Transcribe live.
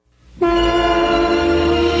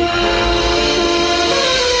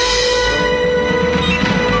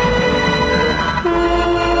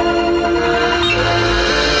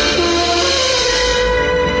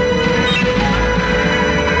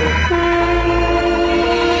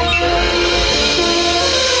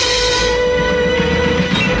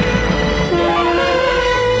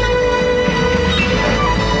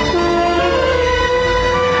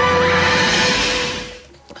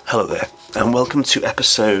welcome to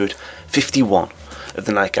episode 51 of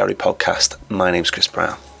the Night Gallery podcast. My name's Chris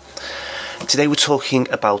Brown. Today we're talking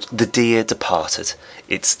about The Dear Departed.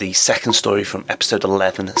 It's the second story from episode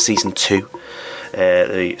 11, season 2.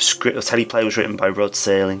 The script of teleplay was written by Rod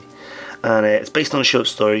Serling, and it's based on a short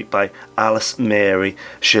story by Alice Mary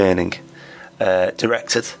Schoening,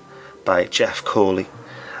 directed by Jeff Cawley,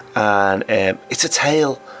 and it's a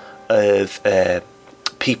tale of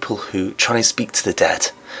people who try and speak to the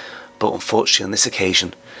dead, but unfortunately on this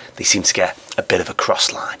occasion they seem to get a bit of a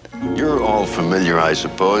cross line. You're all familiar, I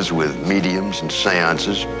suppose, with mediums and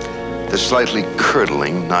seances, the slightly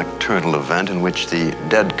curdling nocturnal event in which the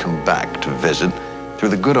dead come back to visit through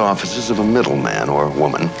the good offices of a middleman or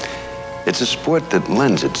woman. It's a sport that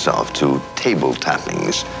lends itself to table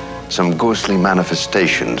tappings, some ghostly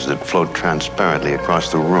manifestations that float transparently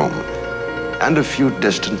across the room, and a few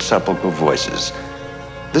distant sepulchral voices.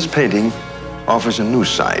 This painting offers a new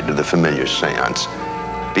side to the familiar seance,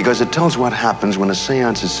 because it tells what happens when a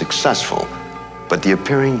seance is successful, but the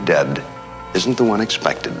appearing dead isn't the one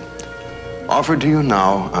expected. Offered to you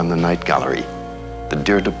now on the Night Gallery, The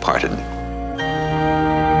Dear Departed.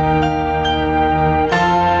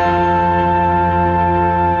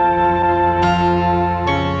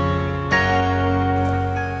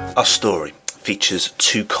 Our story features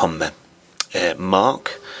two conmen,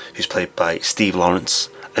 Mark, who's played by Steve Lawrence,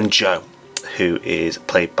 and Joe, who is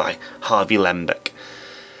played by Harvey Lembeck.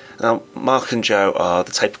 Now, Mark and Joe are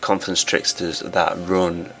the type of confidence tricksters that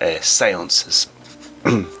run seances.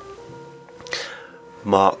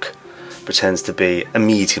 Mark pretends to be a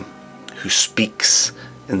medium who speaks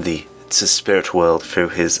to the spirit world through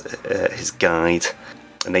his guide,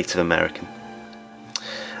 a Native American.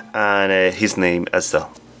 And his name, as the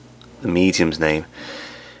medium's name,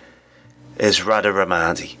 is Radha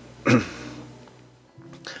Ramadi.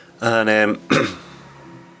 And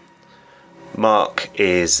Mark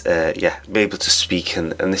is able to speak,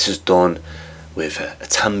 and this is done with a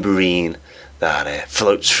tambourine that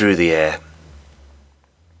floats through the air,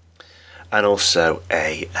 and also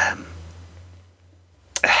a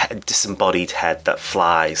disembodied head that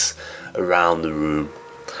flies around the room.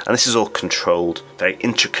 And this is all controlled very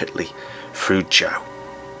intricately through Joe.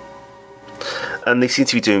 And they seem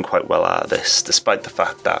to be doing quite well out of this, despite the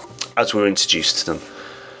fact that, as we're introduced to them,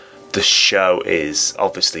 the show is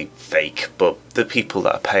obviously fake, but the people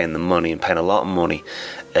that are paying the money, and paying a lot of money,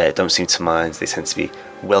 don't seem to mind. They tend to be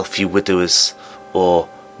wealthy widowers or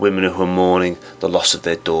women who are mourning the loss of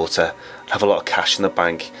their daughter, have a lot of cash in the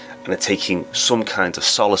bank, and are taking some kind of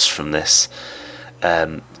solace from this.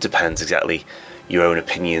 Depends exactly your own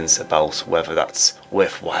opinions about whether that's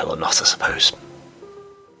worthwhile or not, I suppose.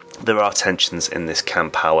 There are tensions in this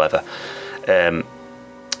camp, however.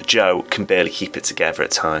 Joe can barely keep it together at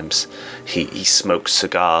times. He smokes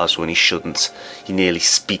cigars when he shouldn't. He nearly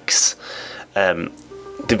speaks.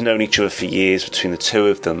 They've known each other for years between the two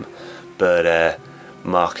of them, but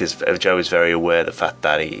Joe is very aware of the fact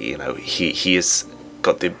that he has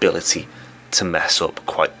got the ability to mess up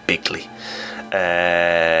quite bigly.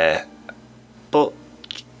 But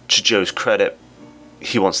to Joe's credit,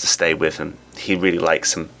 he wants to stay with him. He really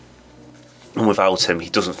likes him, and without him, he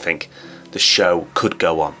doesn't think the show could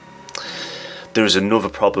go on. There is another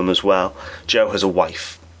problem as well. Joe has a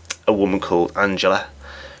wife, a woman called Angela,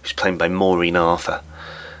 who's played by Maureen Arthur.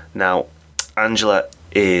 Now, Angela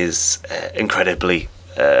is incredibly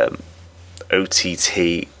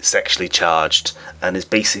OTT, sexually charged, and is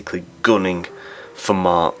basically gunning for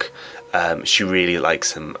Mark. She really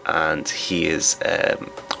likes him, and he is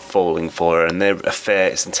falling for her, and their affair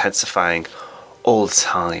is intensifying all the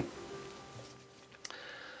time.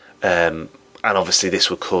 And obviously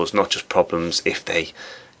this would cause not just problems if they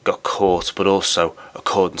got caught, but also,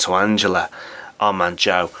 according to Angela, our man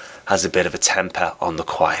Joe has a bit of a temper on the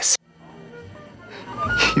quiet.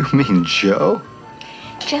 You mean Joe?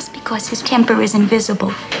 Just because his temper is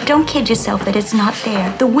invisible, don't kid yourself that it's not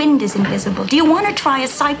there. The wind is invisible. Do you want to try a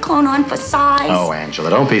cyclone on for size? Oh,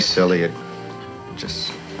 Angela, don't be silly.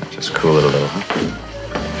 Just cool it a little, huh?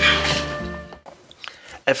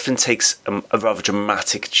 Everything takes a rather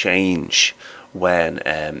dramatic change when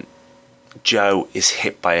Joe is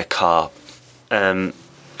hit by a car.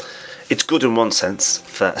 It's good in one sense,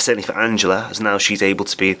 certainly for Angela, as now she's able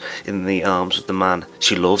to be in the arms of the man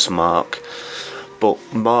she loves, Mark. But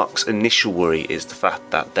Mark's initial worry is the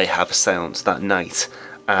fact that they have a seance that night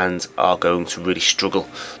and are going to really struggle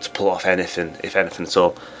to pull off anything, if anything at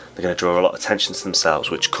all. They're going to draw a lot of attention to themselves,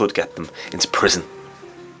 which could get them into prison.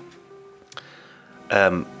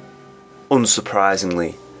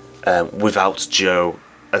 Unsurprisingly, without Joe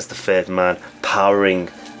as the third man powering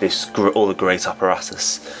all the great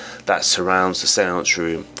apparatus that surrounds the seance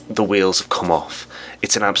room, the wheels have come off.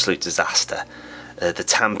 It's an absolute disaster. The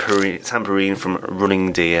tambourine from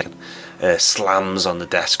Running Deer slams on the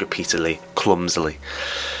desk repeatedly, clumsily.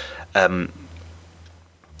 A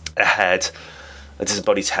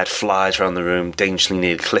disembodied head flies around the room, dangerously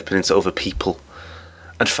near clipping into other people.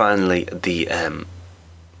 And finally,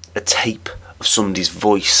 a tape of somebody's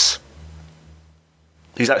voice.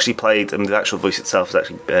 He's actually played, the actual voice itself has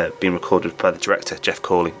actually been recorded by the director, Jeff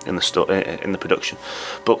Cawley, in the production.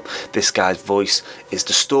 But this guy's voice is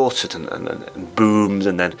distorted and booms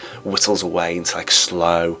and then whittles away into like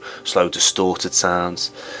slow distorted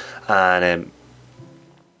sounds. And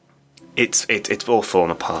it's all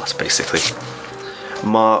fallen apart, basically.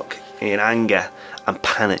 Mark, in anger and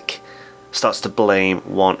panic, starts to blame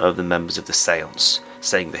one of the members of the seance,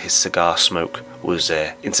 saying that his cigar smoke was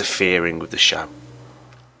interfering with the show.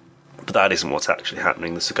 But that isn't what's actually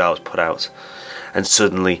happening. The cigar was put out, and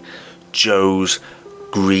suddenly Joe's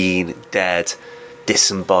green, dead,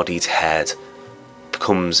 disembodied head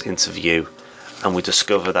comes into view, and we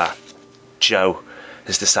discover that Joe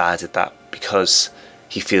has decided that because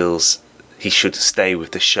he feels he should stay with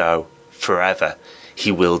the show forever,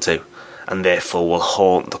 he will do, and therefore will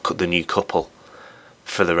haunt the new couple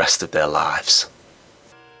for the rest of their lives.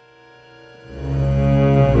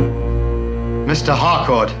 Mr.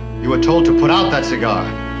 Harcourt, you were told to put out that cigar.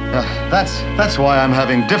 That's why I'm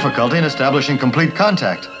having difficulty in establishing complete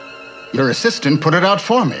contact. Your assistant put it out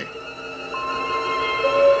for me.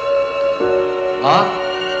 Huh?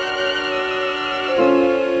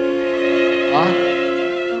 Huh?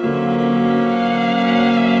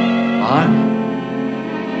 Mark?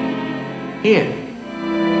 Here.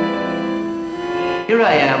 Here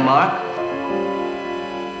I am, Mark.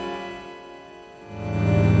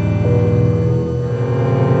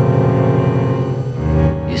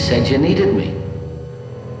 You said you needed me,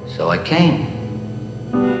 so I came.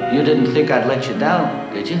 You didn't think I'd let you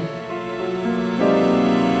down, did you?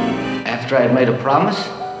 After I'd made a promise?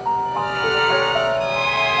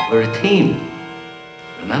 We're a team,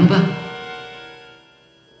 remember?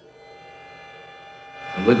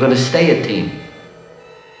 And we're gonna stay a team.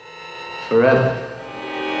 Forever.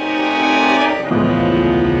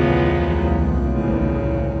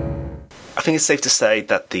 I think it's safe to say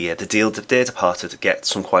that the Dear Departed gets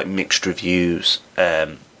some quite mixed reviews.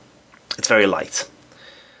 It's very light,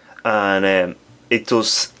 and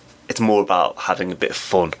it's more about having a bit of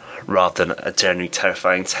fun rather than a genuinely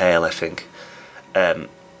terrifying tale, I think.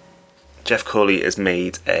 Jeff Cawley has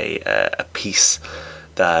made a piece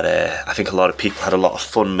that I think a lot of people had a lot of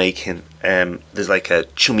fun making. There's like a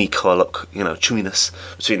chumminess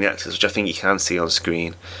between the actors, which I think you can see on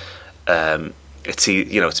screen. It's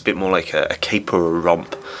a bit more like a caper or a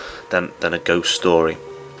romp than a ghost story.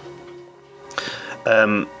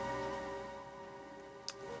 And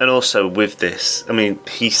also with this, I mean,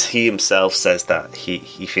 he himself says that he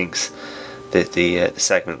thinks that the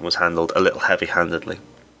segment was handled a little heavy-handedly,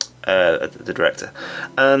 the director,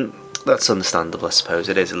 and that's understandable, I suppose.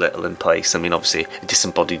 It is a little in place. I mean, obviously, a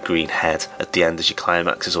disembodied green head at the end as your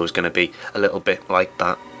climax is always going to be a little bit like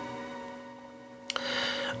that.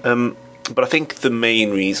 But I think the main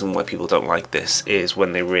reason why people don't like this is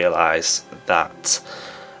when they realise that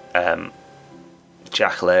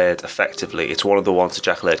Jack Laird, effectively, it's one of the ones that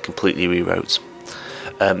Jack Laird completely rewrote.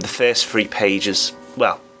 The first 3 pages,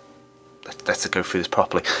 well, let's go through this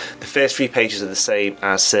properly. The first 3 pages are the same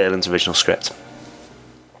as Serling's original script.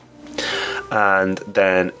 And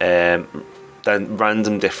then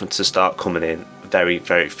random differences start coming in very,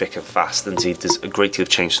 very thick and fast. Indeed, there's a great deal of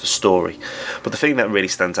change to the story. But the thing that really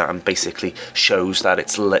stands out and basically shows that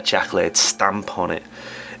it's Jack Laird's stamp on it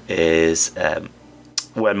is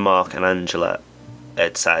when Mark and Angela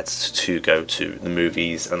decides to go to the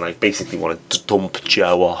movies and like basically want to dump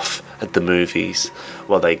Joe off at the movies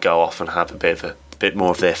while they go off and have a bit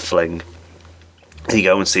more of their fling. You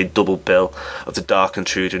go and see a double bill of The Dark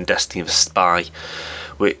Intruder and Destiny of a Spy,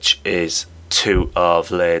 which is 2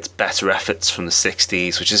 of Laird's better efforts from the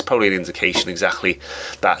 60s, which is probably an indication exactly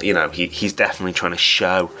that, you know, he's definitely trying to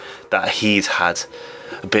show that he's had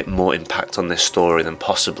a bit more impact on this story than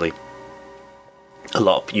possibly a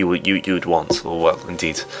lot you would want, or well,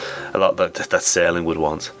 indeed, a lot that Serling would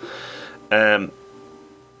want. The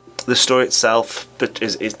story itself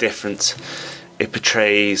is different. It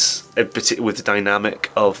portrays, with the dynamic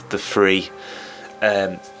of the three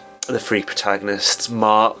protagonists.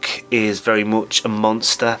 Mark is very much a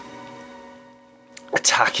monster,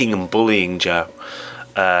 attacking and bullying Joe,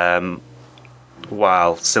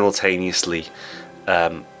 while simultaneously,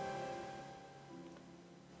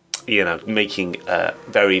 making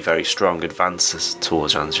very, very strong advances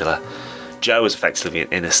towards Angela. Jo is effectively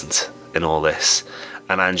innocent in all this,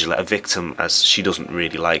 and Angela a victim, as she doesn't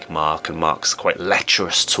really like Mark, and Mark's quite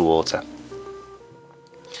lecherous towards her.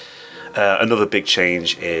 Another big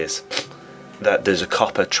change is that there's a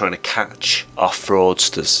copper trying to catch our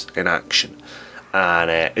fraudsters in action,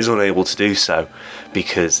 and is unable to do so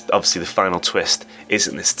because obviously the final twist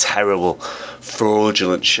isn't this terrible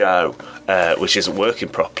fraudulent show which isn't working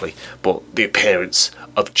properly, but the appearance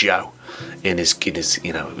of Jo in his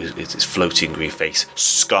his floating green face,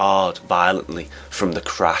 scarred violently from the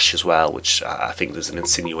crash as well, which I think there's an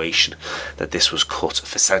insinuation that this was cut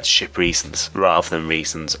for censorship reasons rather than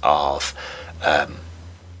reasons of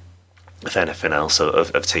if anything else,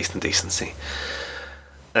 of taste and decency.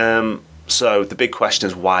 So the big question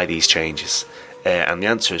is why these changes, and the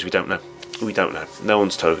answer is we don't know. No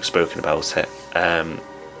one's spoken about it.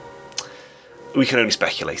 We can only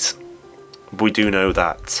speculate. We do know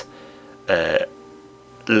that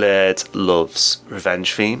Laird loves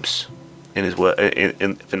revenge themes in his work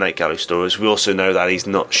in the Night Gallery stories. We also know that he's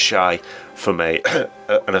not shy from an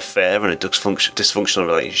affair and a dysfunctional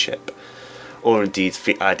relationship, or indeed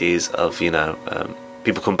ideas of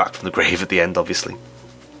people come back from the grave at the end. Obviously,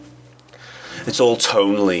 it's all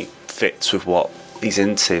tonally fits with what he's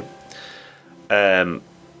into.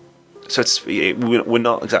 So we're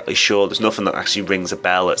not exactly sure. There's nothing that actually rings a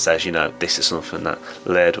bell that says, this is something that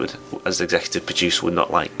Laird would, as the executive producer, would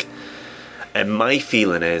not like. And my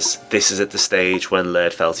feeling is this is at the stage when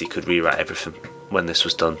Laird felt he could rewrite everything when this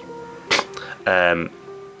was done.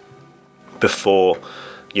 Before,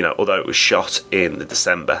 although it was shot in the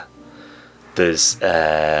December, there's,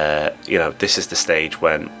 this is the stage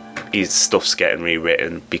when his stuff's getting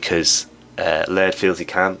rewritten because Laird feels he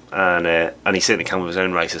can, and he certainly can with his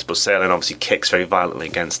own writers, but Serling obviously kicks very violently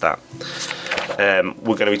against that.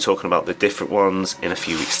 We're going to be talking about the different ones in a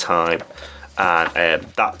few weeks' time, and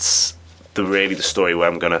that's the story where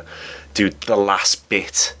I'm going to do the last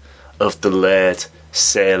bit of the Laird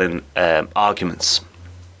Serling arguments.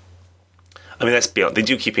 I mean, let's be honest, they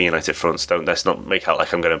do keep a united fronts, don't let's not make out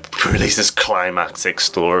like I'm going to release this climactic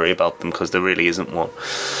story about them, because there really isn't one.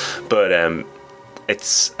 But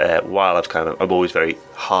it's while I'm always very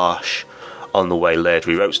harsh on the way Laird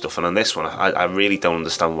rewrote stuff, and on this one I really don't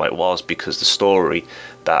understand why it was, because the story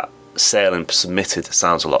that Serling submitted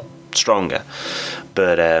sounds a lot stronger.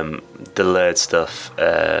 But the Laird stuff,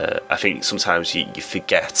 I think sometimes you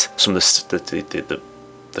forget some of the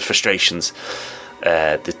frustrations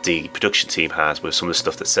that the production team has with some of the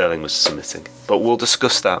stuff that Serling was submitting. But we'll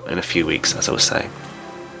discuss that in a few weeks, as I was saying.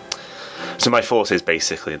 So my thought is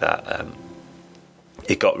basically that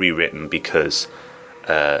it got rewritten because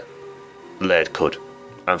Laird could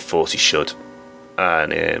and thought he should,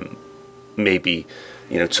 and maybe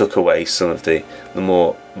took away some of the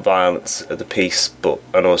more violence of the piece,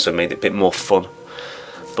 and also made it a bit more fun.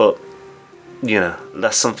 But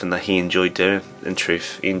that's something that he enjoyed doing. In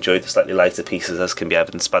truth, he enjoyed the slightly lighter pieces, as can be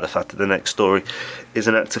evidenced by the fact that the next story is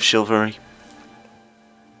an act of chivalry.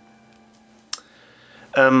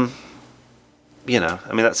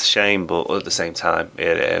 That's a shame, but at the same time,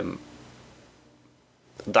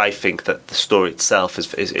 I think that the story itself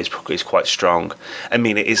is quite strong. I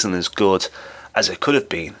mean, it isn't as good as it could have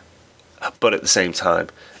been, but at the same time,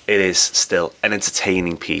 it is still an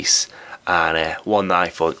entertaining piece, and one that I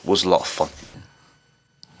thought was a lot of fun.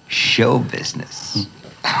 Show business.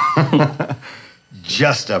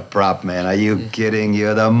 Just a prop man. Are you kidding?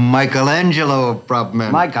 You're the Michelangelo of prop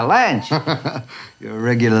men. Michelangelo? You're a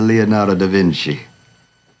regular Leonardo da Vinci.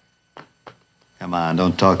 Come on,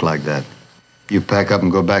 don't talk like that. You pack up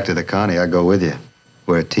and go back to the Connie, I'll go with you.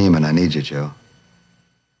 We're a team and I need you, Joe.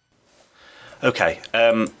 Okay,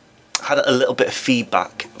 had a little bit of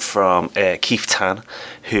feedback from Keith Tan,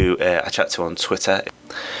 who I chat to on Twitter.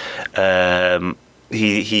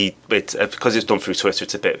 Because it's done through Twitter,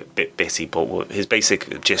 it's a bit bitty, but his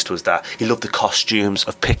basic gist was that he loved the costumes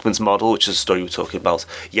of Pickman's model, which is a story we were talking about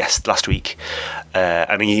last week,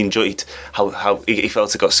 and he enjoyed how he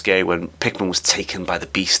felt it got scary when Pickman was taken by the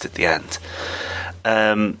beast at the end.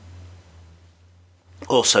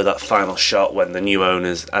 Also, that final shot when the new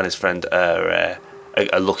owners and his friend are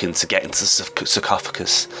looking to get into the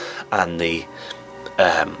sarcophagus, and you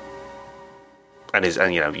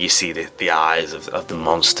see the eyes of the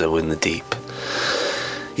monster in the deep.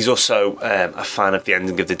 He's also a fan of the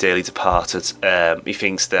ending of The Dearly Departed. He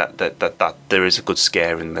thinks that there is a good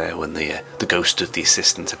scare in there when the ghost of the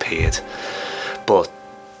assistant appeared. But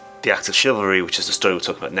The Act of Chivalry, which is the story we're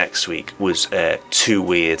talking about next week, was too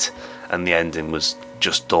weird, and the ending was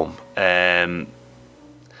just dumb.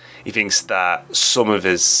 he thinks that some of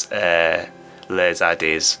his Laird's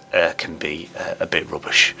ideas can be a bit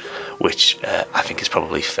rubbish, which I think is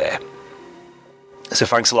probably fair. So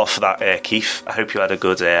thanks a lot for that, Keith. I hope you had a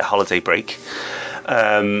good holiday break.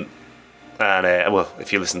 And well,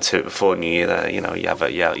 if you listen to it before New Year, you have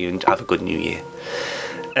a good New Year.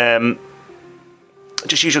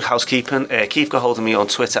 Just usual housekeeping. Keith got hold of me on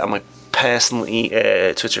Twitter at my personal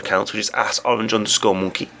Twitter account, which is at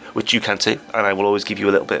 @orange_monkey, which you can too, and I will always give you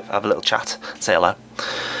have a little chat, say hello.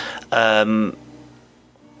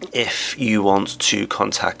 If you want to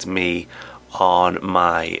contact me on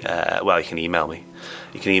my, you can email me.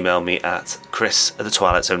 You can email me at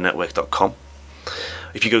chris@thetwilightzonenetwork.com.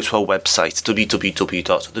 If you go to our website,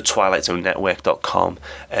 www.thetwilightzonenetwork.com,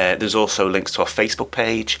 there's also links to our Facebook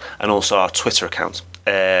page and also our Twitter account,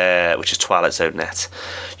 which is Twilight Zone Net.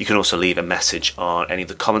 You can also leave a message on any of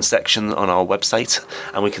the comment section on our website,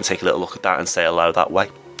 and we can take a little look at that and say hello that way,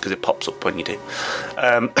 because it pops up when you do.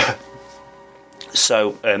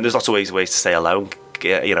 So there's lots of ways to say hello.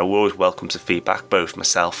 We're always welcome to feedback, both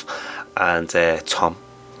myself and Tom.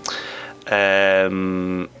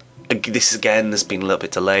 This again has been a little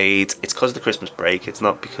bit delayed. It's because of the Christmas break. It's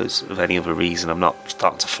not because of any other reason. I'm not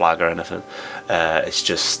starting to flag or anything. It's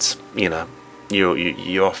just,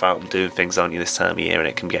 you're off out and doing things, aren't you, this time of year, and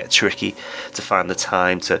it can get tricky to find the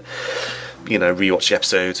time to, rewatch the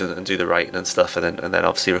episodes and do the writing and stuff, and then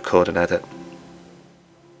obviously record and edit.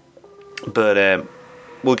 But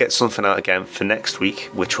we'll get something out again for next week,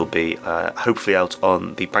 which will be hopefully out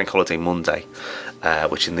on the Bank Holiday Monday,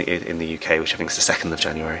 which in the UK, which I think is the 2nd of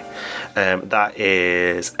January. That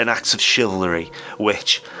is An Act of Chivalry,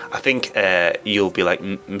 which I think you'll be like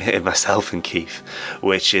myself and Keith,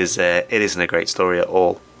 which is it isn't a great story at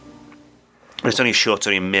all. It's only short,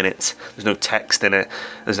 only a minute. There's no text in it.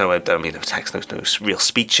 There's no text. There's no real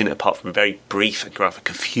speech in it, apart from a very brief and rather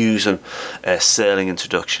confusing, Serling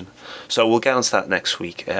introduction. So we'll get onto that next week.